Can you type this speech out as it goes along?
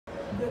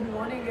Good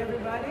morning,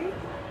 everybody.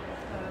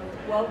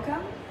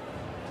 Welcome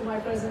to my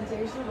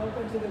presentation.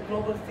 Welcome to the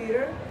Global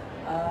Theater.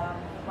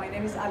 My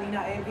name is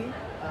Alina Aeby.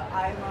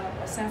 I'm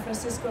a San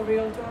Francisco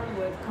Realtor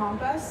with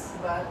Compass,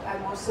 but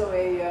I'm also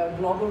a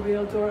global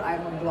Realtor.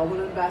 I'm a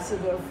global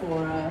ambassador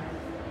for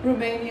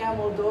Romania,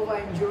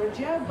 Moldova, and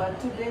Georgia. But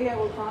today I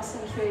will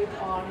concentrate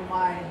on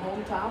my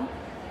hometown.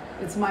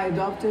 It's my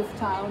adoptive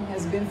town,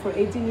 has been for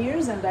 18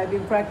 years, and I've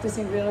been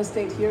practicing real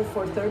estate here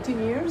for 13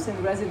 years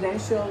in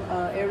residential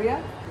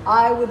area.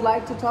 I would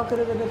like to talk a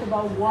little bit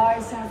about why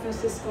San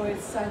Francisco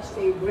is such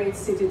a great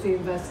city to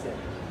invest in.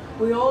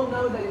 We all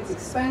know that it's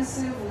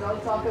expensive. We all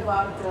talk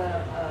about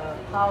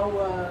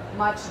how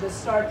much the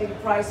starting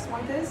price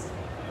point is.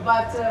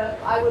 But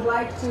I would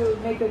like to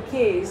make a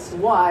case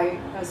why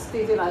a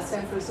city like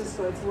San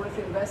Francisco is worth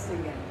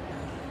investing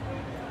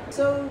in.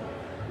 So,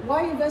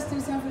 why invest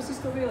in San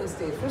Francisco real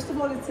estate? First of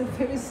all, it's a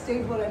very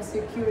stable and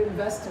secure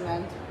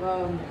investment.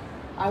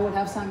 I would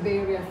have some Bay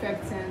Area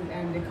effects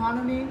and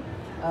economy,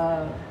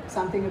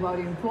 something about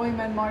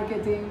employment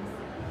marketing,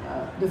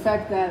 the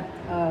fact that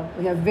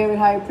we have very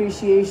high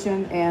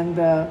appreciation and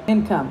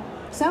income.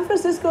 San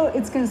Francisco,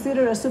 it's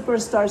considered a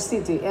superstar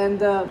city,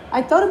 and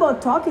I thought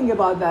about talking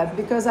about that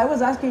because I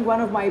was asking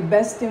one of my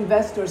best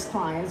investors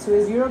clients who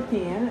is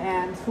European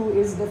and who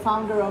is the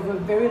founder of a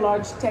very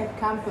large tech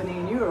company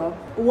in Europe,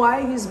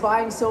 why he's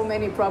buying so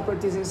many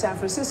properties in San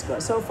Francisco.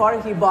 So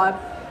far, he bought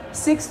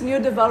 6 new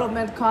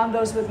development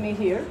condos with me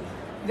here.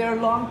 They're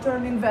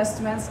long-term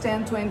investments,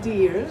 10, 20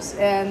 years,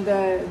 and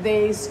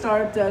they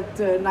start at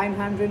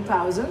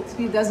 900,000.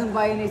 He doesn't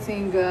buy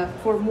anything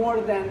for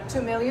more than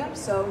 2 million,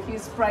 so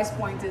his price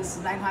point is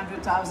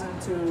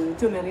 900,000 to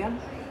 2 million.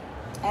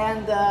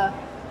 And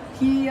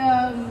he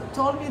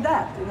told me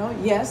that,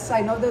 yes, I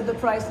know that the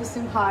prices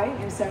seem high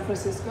in San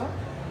Francisco,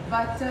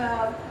 but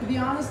to be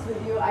honest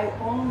with you, I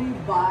only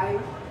buy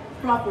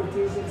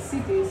properties in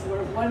cities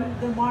where when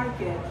the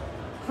market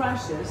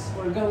crashes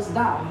or goes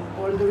down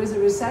or there is a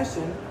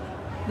recession,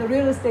 the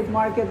real estate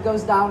market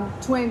goes down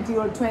 20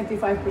 or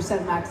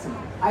 25%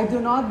 maximum. I do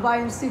not buy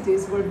in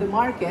cities where the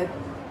market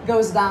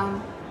goes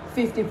down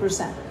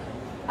 50%.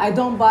 I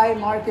don't buy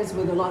markets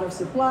with a lot of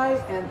supply,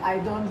 and I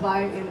don't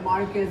buy in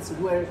markets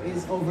where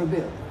it's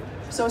overbuilt.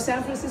 So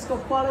San Francisco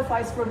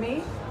qualifies for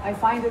me. I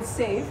find it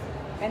safe,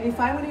 and if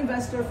I'm an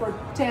investor for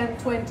 10,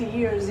 20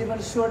 years,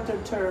 even shorter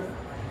term,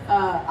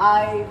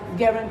 I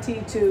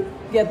guarantee to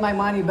get my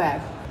money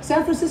back.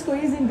 San Francisco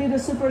is indeed a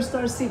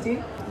superstar city.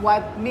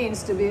 What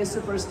means to be a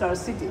superstar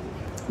city?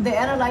 They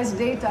analyzed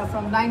data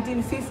from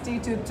 1950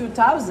 to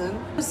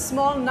 2000.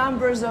 Small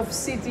numbers of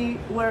cities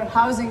where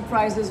housing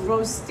prices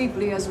rose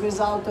steeply as a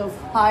result of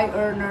high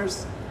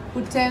earners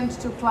who tend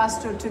to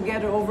cluster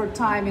together over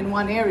time in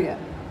one area.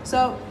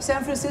 So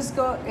San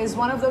Francisco is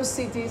one of those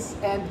cities,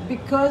 and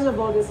because of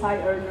all these high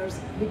earners,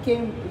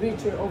 became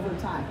richer over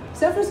time.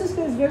 San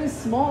Francisco is very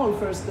small,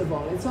 first of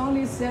all. It's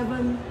only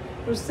 7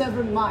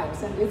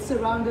 miles, and it's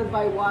surrounded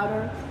by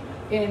water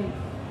in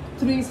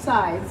 3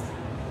 sides,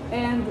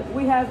 and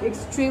we have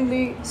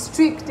extremely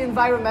strict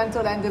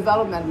environmental and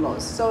development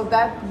laws, so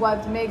that's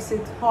what makes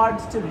it hard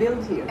to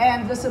build here,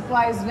 and the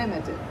supply is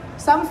limited.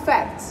 Some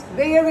facts: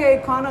 Bay Area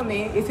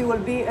economy, if it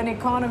will be an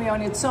economy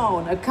on its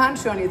own, a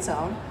country on its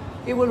own,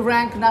 it will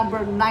rank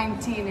number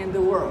 19 in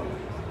the world,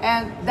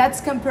 and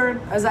that's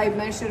compared, as I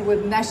mentioned,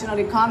 with national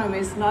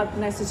economies, not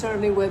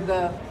necessarily with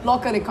the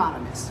local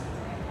economies.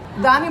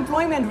 The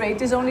unemployment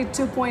rate is only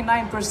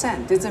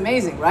 2.9%. It's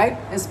amazing, right?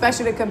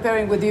 Especially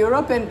comparing with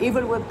Europe and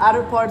even with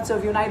other parts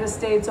of the United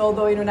States,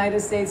 although in the United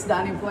States the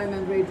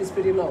unemployment rate is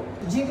pretty low.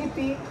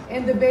 GDP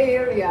in the Bay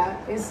Area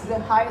is the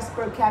highest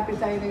per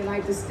capita in the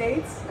United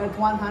States at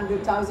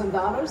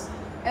 $100,000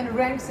 and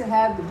ranks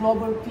ahead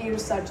global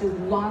peers such as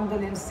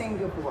London and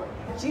Singapore.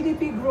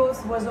 GDP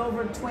growth was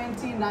over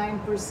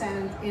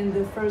 29% in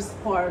the first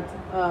part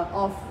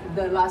of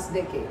the last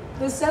decade.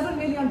 The 7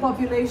 million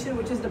population,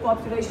 which is the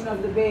population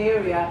of the Bay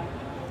Area,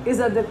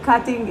 is at the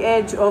cutting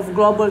edge of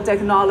global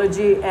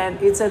technology,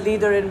 and it's a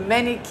leader in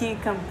many key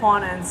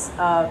components,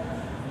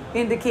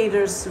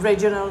 indicators,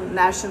 regional,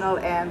 national,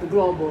 and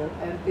global,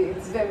 and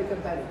it's very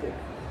competitive.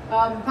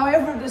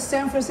 However, the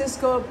San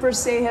Francisco per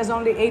se has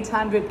only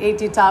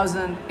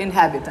 880,000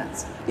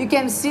 inhabitants. You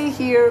can see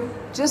here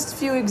just a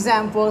few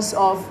examples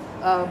of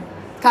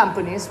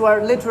companies who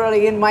are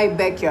literally in my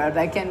backyard.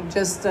 I can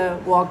just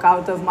walk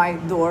out of my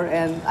door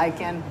and I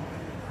can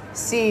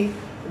see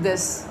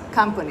these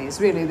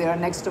companies. Really, they are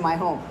next to my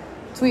home.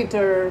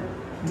 Twitter,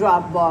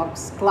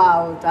 Dropbox,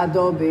 Cloud,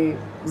 Adobe,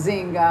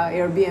 Zynga,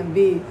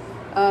 Airbnb,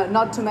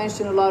 not to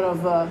mention a lot of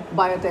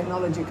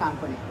biotechnology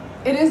companies.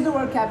 It is the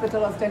world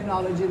capital of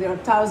technology. There are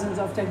thousands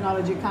of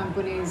technology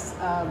companies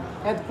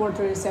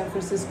headquartered in San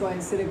Francisco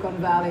and Silicon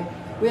Valley.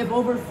 We have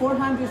over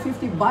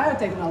 450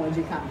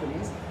 biotechnology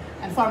companies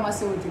and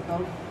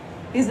pharmaceutical.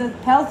 It's a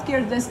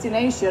healthcare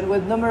destination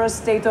with numerous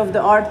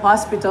state-of-the-art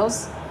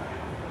hospitals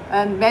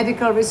and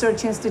medical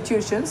research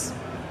institutions,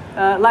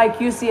 like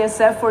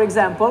UCSF, for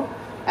example.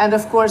 And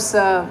of course,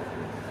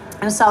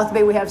 in South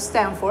Bay, we have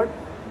Stanford.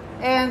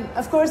 And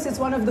of course, it's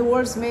one of the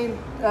world's main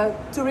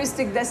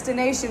touristic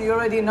destinations. You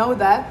already know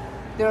that.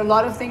 There are a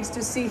lot of things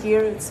to see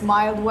here. It's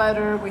mild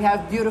weather. We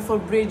have beautiful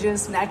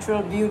bridges,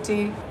 natural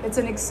beauty. It's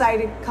an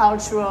exciting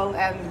cultural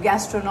and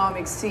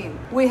gastronomic scene.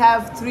 We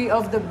have 3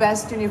 of the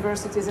best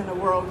universities in the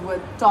world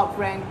with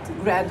top-ranked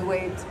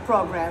graduate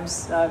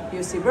programs,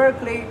 UC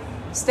Berkeley,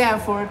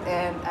 Stanford,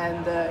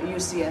 and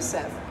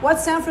UCSF.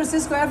 What's San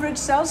Francisco average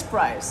sales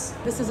price?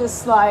 This is a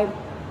slide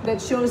that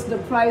shows the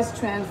price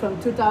trend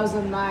from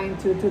 2009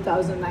 to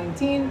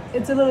 2019.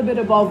 It's a little bit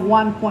above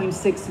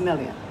 1.6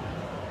 million.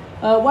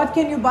 What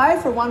can you buy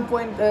for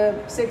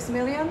 1.6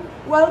 million?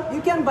 Well,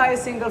 you can buy a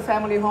single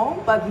family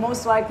home, but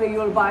most likely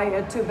you'll buy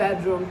a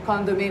 2-bedroom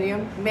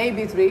condominium,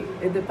 maybe 3,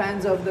 it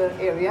depends on the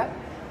area.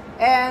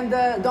 And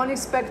don't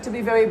expect to be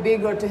very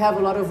big or to have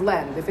a lot of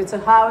land. If it's a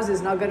house,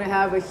 it's not gonna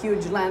have a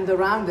huge land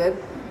around it.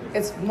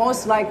 It's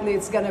most likely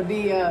it's gonna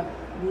be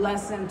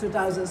less than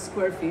 2,000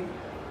 square feet.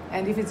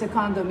 And if it's a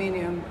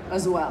condominium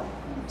as well.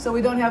 So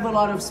we don't have a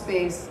lot of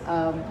space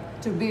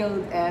to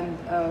build, and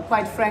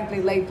quite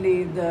frankly,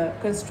 lately the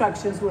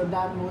constructions were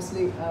done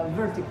mostly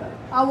vertical.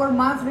 Our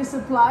monthly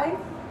supply,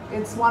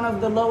 it's one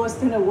of the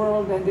lowest in the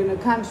world and in the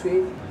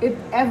country. It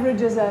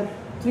averages at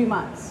 3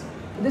 months.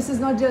 This is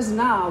not just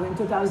now in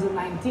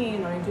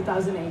 2019 or in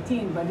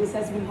 2018, but this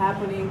has been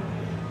happening.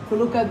 If you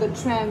look at the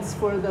trends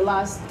for the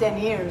last 10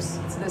 years,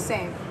 it's the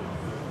same.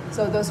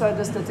 So those are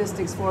the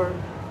statistics for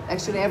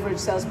actually average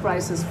sales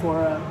prices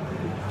for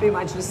pretty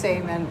much the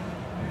same, and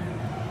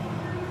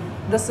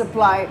the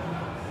supply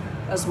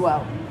as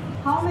well.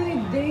 How many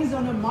days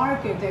on the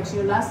market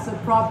actually lasts a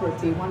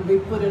property when we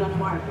put it on the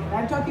market?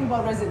 I'm talking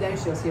about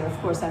residentials here, of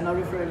course, I'm not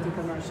referring to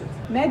commercials.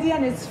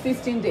 Median is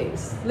 15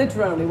 days,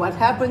 literally. What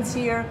happens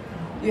here,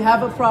 you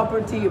have a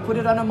property, you put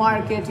it on the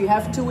market, you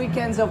have 2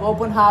 weekends of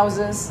open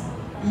houses.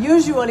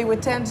 Usually we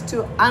tend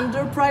to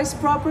underprice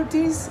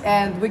properties,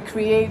 and we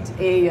create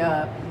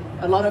a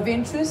lot of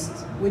interest.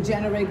 We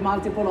generate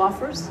multiple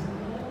offers.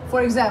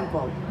 For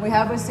example, we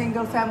have a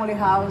single family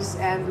house,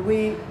 and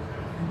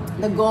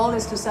the goal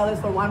is to sell it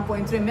for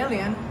 1.3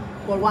 million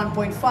or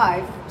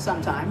 1.5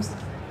 sometimes,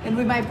 and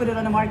we might put it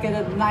on the market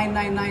at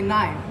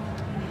 9,999.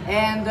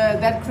 And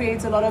that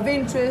creates a lot of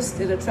interest,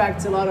 it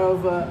attracts a lot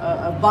of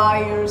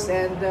buyers,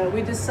 and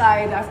we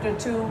decide after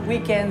 2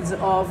 weekends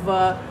of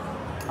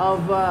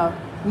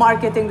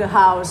marketing the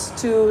house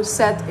to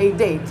set a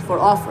date for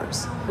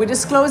offers. We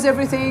disclose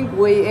everything.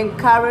 We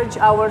encourage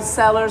our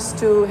sellers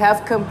to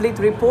have complete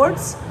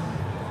reports.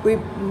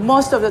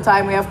 Most of the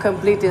time we have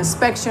complete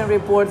inspection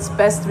reports,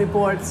 best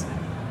reports,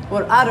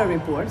 or other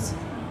reports.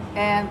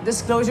 And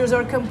disclosures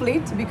are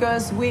complete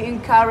because we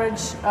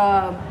encourage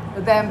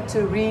them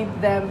to read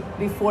them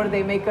before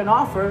they make an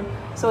offer,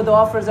 so the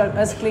offers are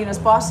as clean as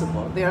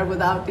possible. They are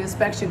without the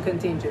inspection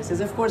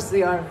contingencies. Of course,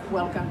 they are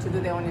welcome to do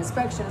their own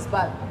inspections,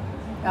 but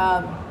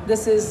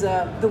this is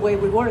the way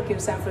we work in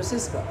San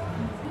Francisco.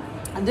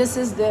 And this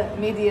is the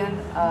median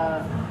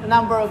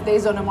number of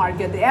days on the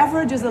market. The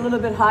average is a little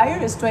bit higher,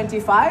 it's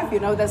 25. You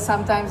know that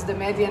sometimes the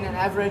median and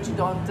average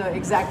don't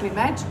exactly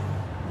match,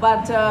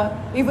 but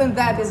even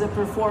that is a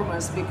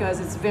performance because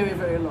it's very,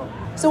 very low.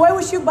 So why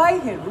would you buy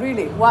here,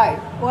 really? Why?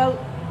 Well,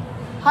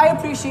 high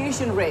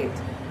appreciation rate.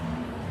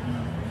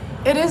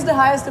 It is the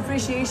highest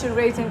appreciation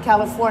rate in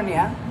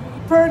California.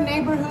 Per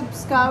neighborhood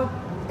scout,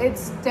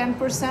 it's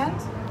 10%.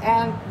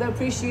 And the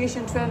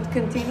appreciation trend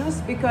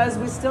continues because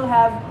we still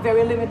have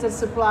very limited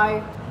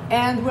supply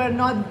and we're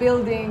not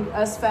building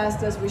as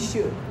fast as we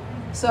should.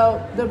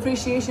 So the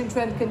appreciation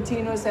trend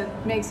continues and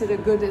makes it a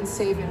good and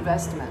safe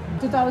investment.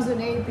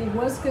 2008, it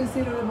was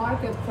considered a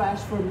market crash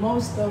for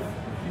most of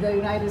the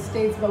United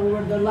States, but we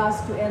were the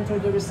last to enter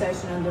the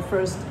recession and the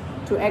first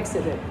to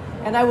exit it.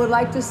 And I would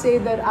like to say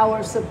that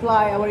our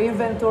supply, our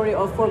inventory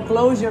of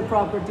foreclosure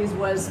properties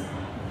was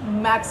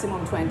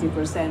maximum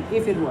 20%,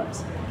 if it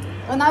was.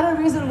 Another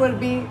reason will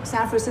be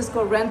San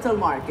Francisco rental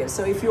market.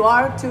 So if you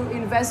are to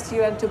invest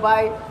here and to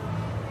buy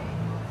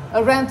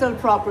a rental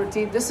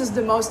property, this is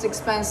the most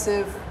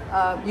expensive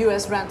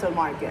US rental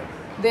market.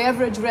 The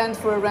average rent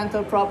for a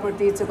rental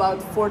property is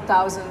about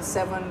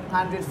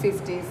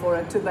 $4,750 for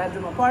a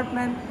 2-bedroom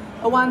apartment.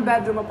 A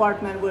 1-bedroom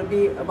apartment will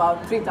be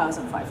about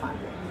 $3,500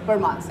 per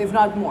month, if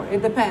not more.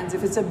 It depends.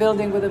 If it's a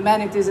building with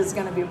amenities, it's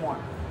going to be more.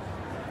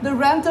 The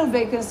rental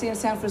vacancy in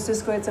San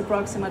Francisco, it's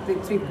approximately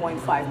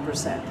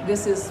 3.5%.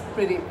 This is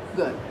pretty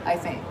good, I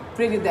think.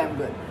 Pretty damn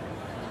good.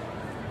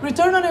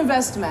 Return on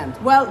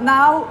investment. Well,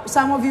 now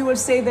some of you will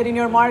say that in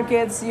your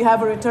markets you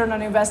have a return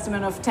on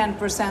investment of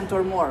 10%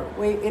 or more.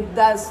 It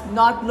does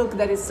not look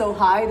that it's so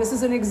high. This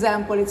is an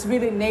example. It's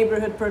really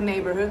neighborhood per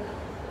neighborhood.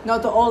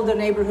 Not all the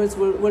neighborhoods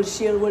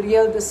will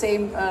yield the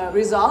same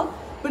result.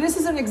 But this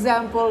is an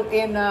example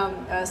in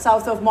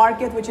south of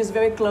Market, which is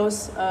very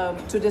close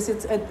to this.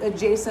 It's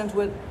adjacent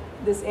with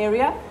this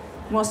area,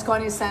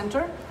 Moscone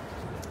Center.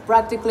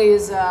 Practically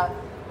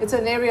it's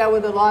an area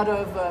with a lot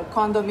of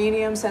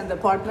condominiums and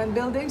apartment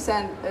buildings,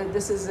 and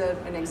this is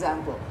an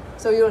example.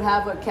 So you'll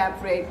have a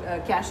cap rate,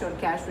 cash on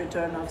cash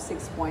return of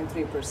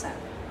 6.3%.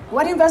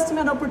 What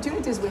investment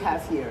opportunities we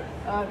have here?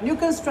 New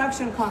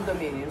construction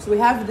condominiums. We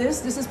have this.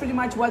 This is pretty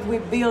much what we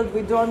build.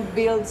 We don't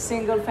build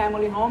single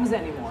family homes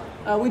anymore.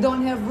 We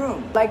don't have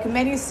room. Like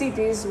many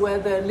cities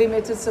with a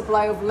limited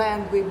supply of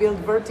land, we build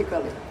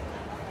vertically.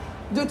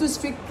 Due to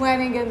strict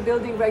planning and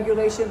building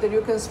regulation, the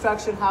new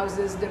construction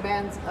houses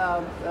demand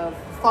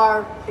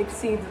far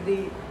exceed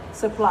the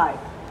supply.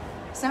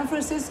 San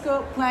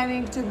Francisco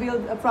planning to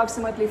build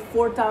approximately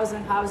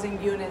 4,000 housing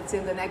units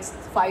in the next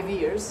 5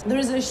 years. There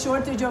is a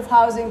shortage of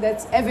housing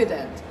that's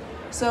evident.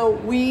 So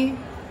we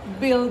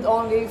built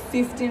only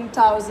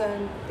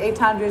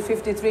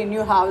 15,853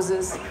 new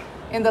houses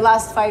in the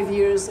last 5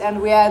 years,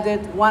 and we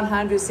added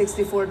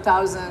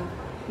 164,000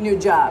 new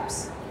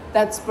jobs.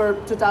 That's per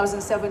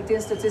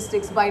 2017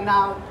 statistics. By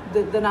now,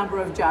 the number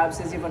of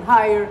jobs is even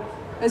higher.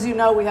 As you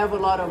know, we have a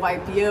lot of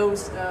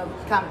IPOs,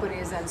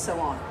 companies, and so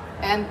on.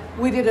 And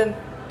we didn't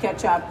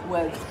catch up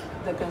with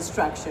the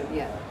construction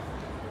yet.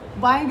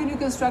 Buying a new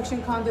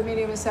construction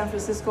condominium in San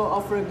Francisco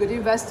offers a good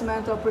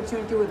investment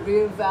opportunity with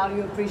real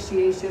value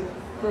appreciation,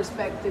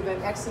 perspective,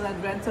 and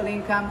excellent rental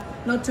income,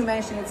 not to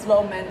mention it's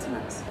low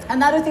maintenance.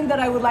 Another thing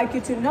that I would like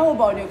you to know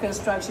about new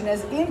construction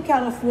is in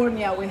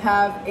California, we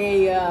have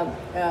a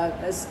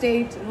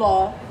state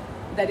law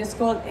that is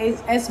called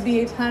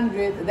SB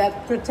 800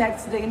 that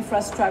protects the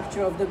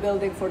infrastructure of the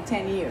building for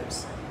 10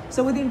 years.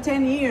 So within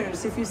 10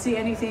 years, if you see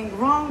anything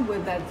wrong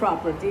with that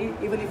property,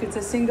 even if it's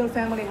a single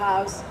family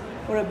house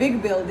or a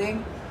big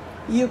building,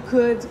 you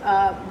could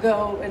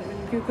go and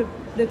you could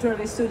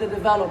literally sue the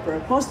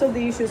developer. Most of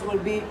the issues will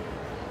be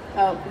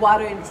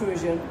water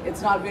intrusion.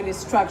 It's not really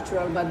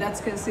structural, but that's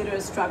considered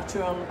a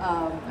structural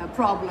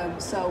problem.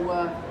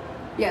 So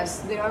yes,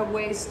 there are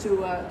ways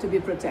to be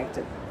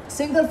protected.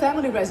 Single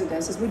family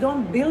residences, we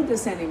don't build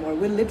this anymore.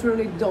 We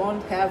literally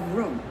don't have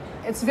room.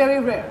 It's very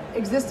rare.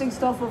 Existing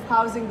stock of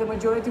housing, the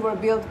majority were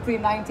built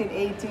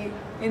pre-1980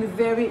 in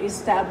very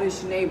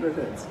established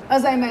neighborhoods.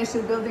 As I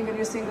mentioned, building a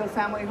new single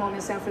family home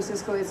in San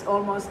Francisco is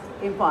almost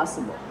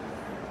impossible.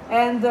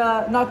 And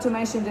not to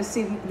mention the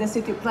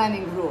city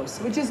planning rules,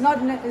 which is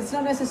it's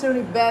not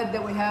necessarily bad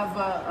that we have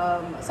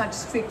such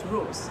strict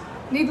rules.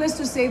 Needless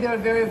to say, they are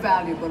very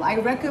valuable. I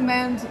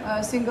recommend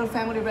single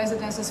family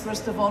residences,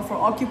 first of all, for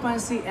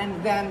occupancy,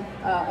 and then,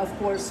 of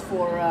course,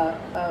 for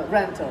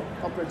rental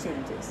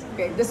opportunities.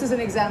 Okay, this is an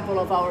example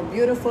of our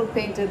beautiful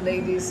painted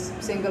ladies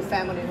single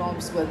family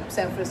homes with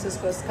San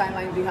Francisco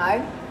skyline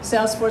behind.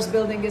 Salesforce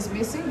building is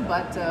missing,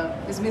 but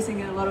is missing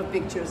in a lot of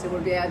pictures. It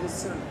will be added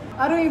soon.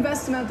 Other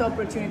investment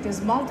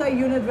opportunities,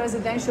 multi-unit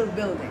residential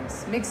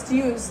buildings, mixed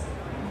use,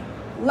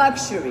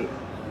 luxury.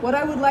 What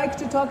I would like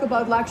to talk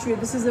about luxury,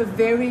 this is a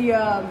very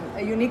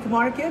a unique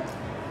market.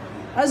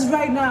 As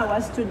right now,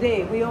 as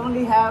today, we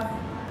only have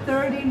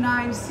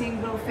 39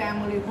 single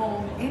family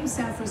homes in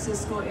San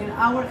Francisco in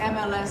our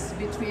MLS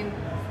between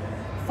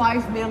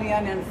 5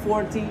 million and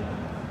 40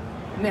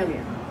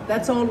 million.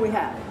 That's all we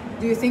have.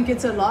 Do you think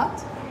it's a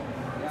lot?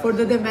 For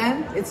the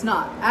demand, it's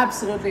not,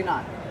 absolutely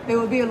not. There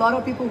will be a lot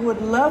of people who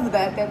would love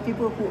that, and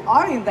people who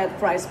are in that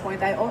price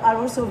point are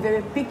also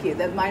very picky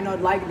that might not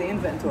like the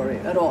inventory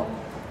at all.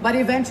 But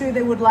eventually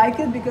they would like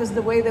it because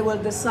the way they will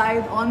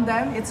decide on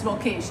them, it's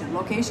location.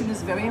 Location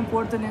is very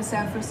important in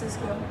San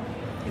Francisco.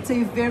 It's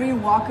a very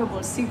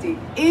walkable city.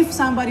 If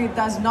somebody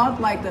does not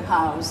like the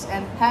house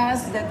and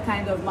has that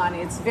kind of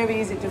money, it's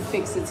very easy to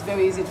fix, it's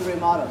very easy to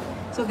remodel.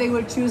 So they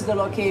will choose the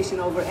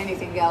location over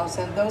anything else.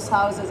 And those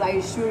houses, I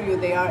assure you,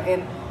 they are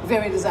in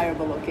very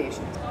desirable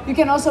locations. You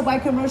can also buy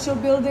commercial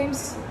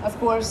buildings, of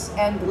course,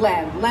 and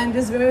land. Land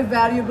is very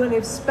valuable,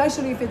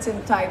 especially if it's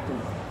entitled.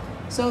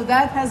 So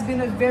that has been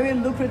a very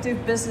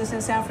lucrative business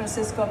in San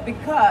Francisco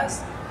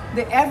because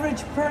the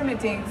average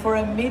permitting for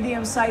a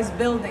medium-sized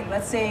building,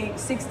 let's say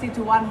 60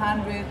 to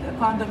 100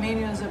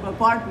 condominiums of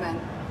apartment,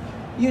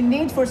 you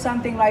need for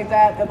something like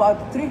that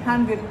about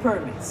 300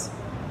 permits.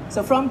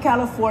 So from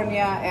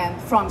California and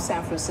from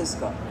San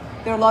Francisco.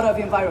 There are a lot of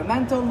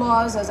environmental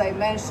laws, as I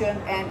mentioned,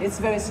 and it's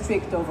very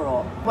strict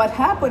overall. What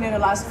happened in the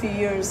last few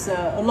years,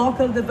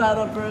 local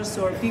developers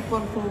or people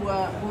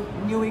who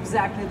knew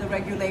exactly the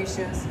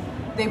regulations,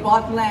 they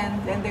bought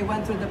land and they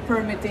went through the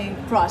permitting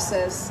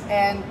process,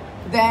 and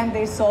then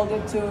they sold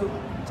it to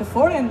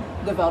foreign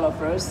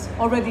developers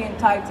already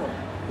entitled,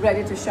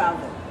 ready to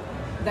shovel.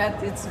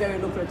 That it's very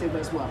lucrative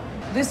as well.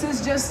 This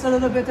is just a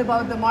little bit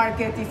about the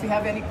market. If you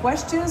have any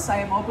questions, I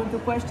am open to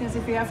questions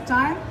if you have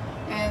time.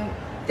 And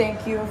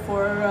thank you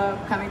for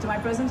coming to my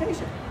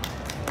presentation.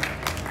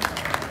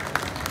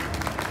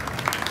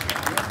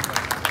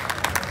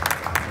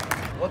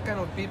 What kind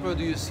of people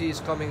do you see is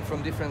coming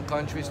from different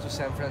countries to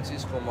San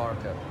Francisco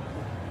market?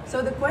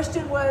 So the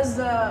question was,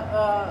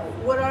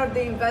 what are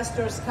the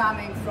investors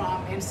coming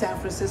from in San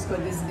Francisco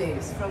these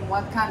days? From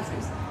what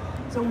countries?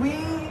 So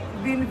we've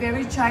been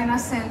very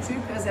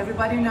China-centric, as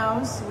everybody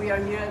knows. We are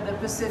here in the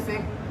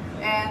Pacific.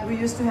 and we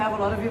used to have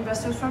a lot of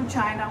investors from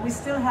China. We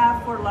still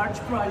have for large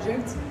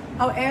projects.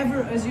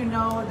 However, as you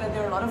know, that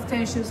there are a lot of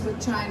tensions with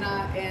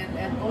China,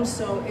 and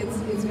also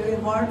it's very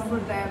hard for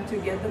them to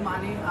get the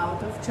money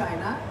out of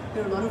China.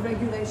 There are a lot of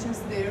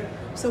regulations there.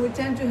 So we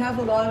tend to have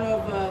a lot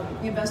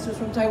of investors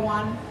from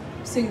Taiwan,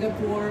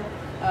 Singapore,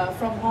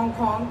 from Hong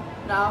Kong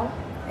now.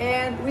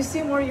 And we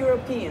see more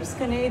Europeans,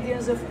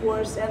 Canadians, of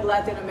course, and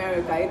Latin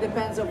America. It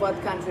depends on what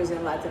countries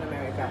in Latin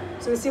America.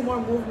 So we see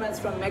more movements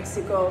from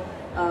Mexico,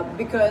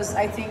 because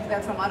I think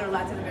that from other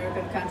Latin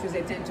American countries,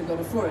 they tend to go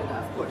to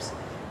Florida, of course.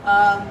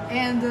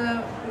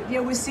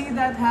 Yeah, we see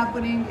that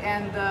happening,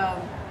 and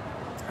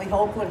I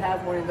hope we'll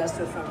have more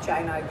investors from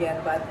China again,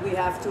 but we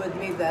have to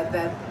admit that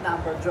that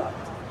number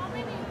dropped. How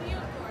many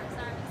realtors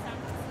are in San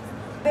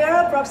Francisco? There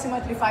are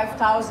approximately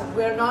 5,000.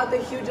 We are not a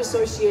huge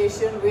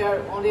association. We are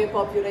only a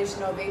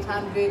population of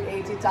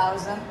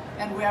 880,000,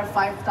 and we are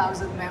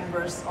 5,000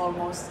 members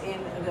almost in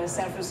the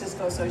San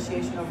Francisco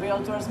Association of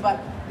Realtors. But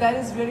that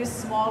is very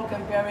small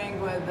comparing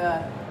with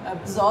the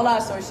Zola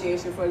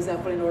Association, for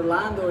example, in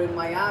Orlando or in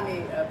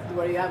Miami,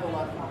 where you have a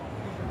lot more.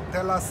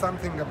 Tell us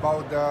something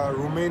about the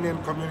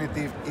Romanian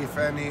community, if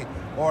any,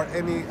 or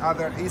any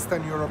other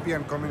Eastern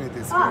European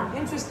communities.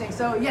 Interesting.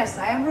 So yes,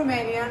 I am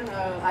Romanian.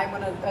 I'm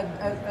an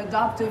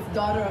adoptive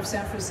daughter of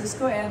San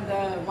Francisco, and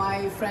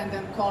my friend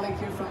and colleague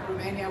here from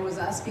Romania was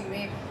asking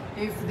me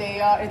if they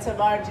are, it's a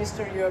large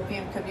Eastern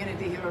European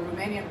community here, a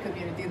Romanian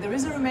community. There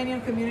is a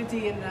Romanian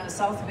community in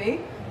South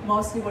Bay,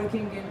 mostly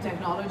working in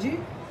technology.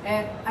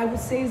 And I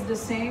would say it's the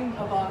same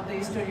about the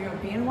Eastern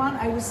European one.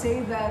 I would say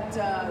that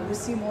we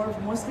see more,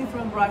 mostly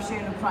from Russia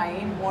and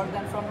Ukraine, more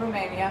than from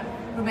Romania.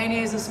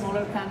 Romania is a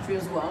smaller country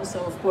as well, so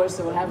of course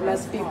it will have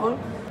less people.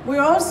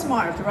 We're all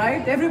smart,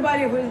 right?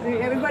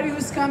 Everybody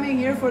who's coming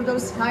here for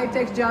those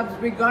high-tech jobs,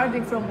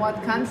 regarding from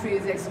what country,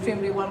 is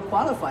extremely well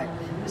qualified.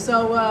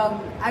 So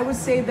I would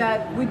say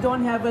that we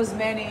don't have as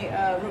many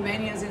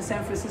Romanians in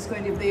San Francisco,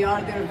 and if they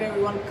are, they're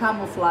very well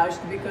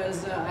camouflaged,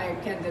 because I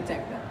can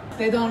detect them.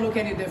 They don't look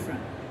any different.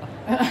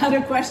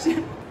 Other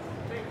question?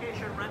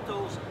 Vacation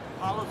rentals,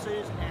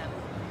 policies, and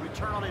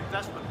return on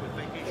investment with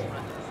vacation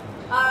rentals.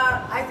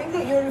 I think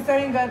that you're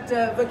referring at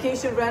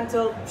vacation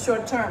rental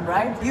short term,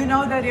 right? You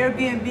know that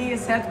Airbnb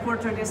is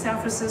headquartered in San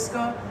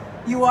Francisco.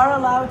 You are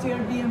allowed to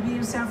Airbnb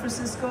in San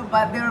Francisco,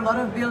 but there are a lot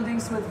of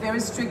buildings with very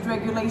strict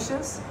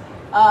regulations.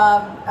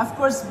 Of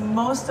course,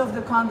 most of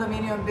the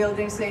condominium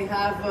buildings, they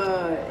have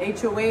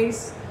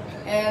HOAs,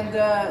 and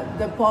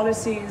the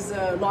policy is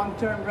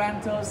long-term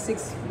rental,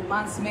 6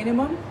 months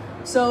minimum.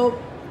 So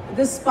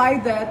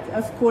despite that,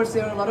 of course,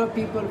 there are a lot of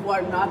people who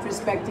are not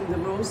respecting the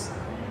rules.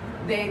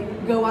 They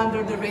go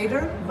under the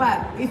radar.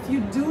 But if you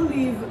do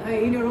live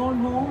in your own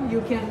home,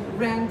 you can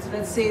rent.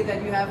 Let's say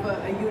that you have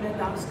a unit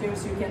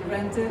downstairs, you can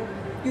rent it.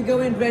 You go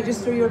and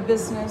register your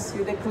business,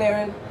 you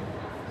declare it,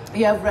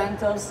 you have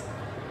rentals.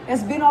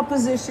 There's been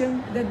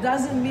opposition. That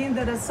doesn't mean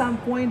that at some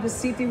point the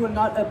city will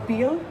not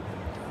appeal.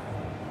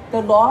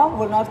 The law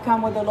will not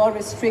come with a law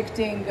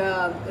restricting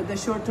the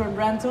short-term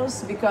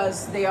rentals,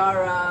 because they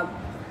are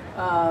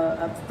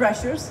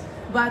pressures.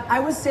 But I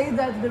would say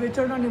that the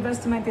return on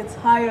investment is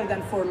higher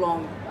than for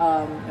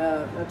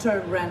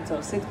long-term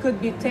rentals. It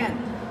could be 10.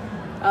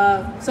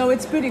 So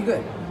it's pretty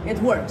good. It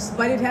works,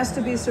 but it has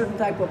to be a certain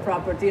type of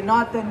property,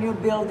 not a new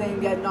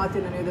building and not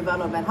in a new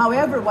development.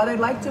 However, what I'd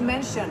like to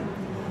mention,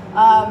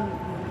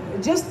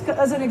 just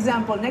as an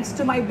example, next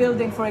to my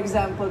building, for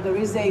example, there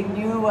is a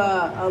new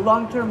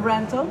long-term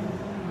rental.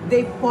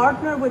 They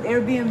partner with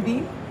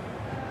Airbnb,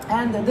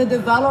 and the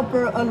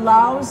developer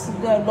allows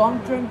the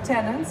long-term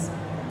tenants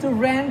to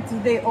rent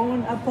their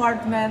own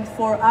apartment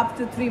for up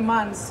to 3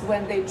 months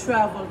when they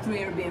travel through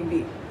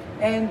Airbnb.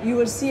 And you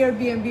will see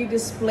Airbnb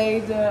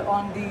displayed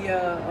on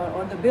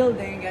the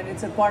building, and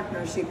it's a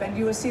partnership. And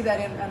you will see that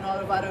in a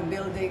lot of other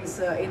buildings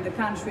in the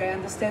country. I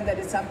understand that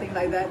it's something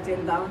like that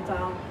in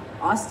downtown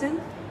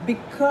Austin.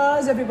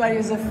 Because everybody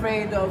is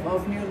afraid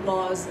of new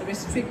laws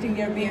restricting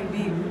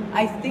Airbnb,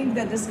 I think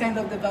that this kind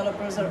of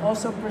developers are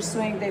also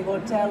pursuing the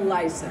hotel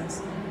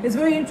license. It's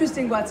very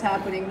interesting what's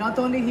happening, not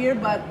only here,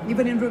 but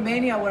even in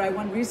Romania, where I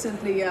went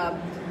recently.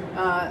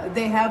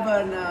 They have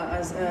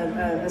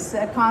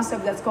a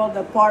concept that's called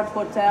the part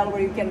hotel,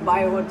 where you can buy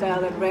a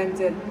hotel and rent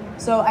it.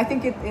 So I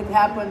think it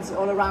happens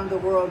all around the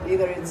world,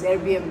 either it's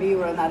Airbnb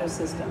or another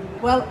system.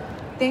 Well,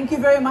 thank you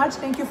very much.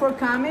 Thank you for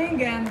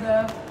coming, and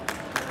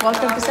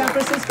welcome to San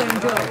Francisco.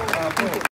 Enjoy. Thank you.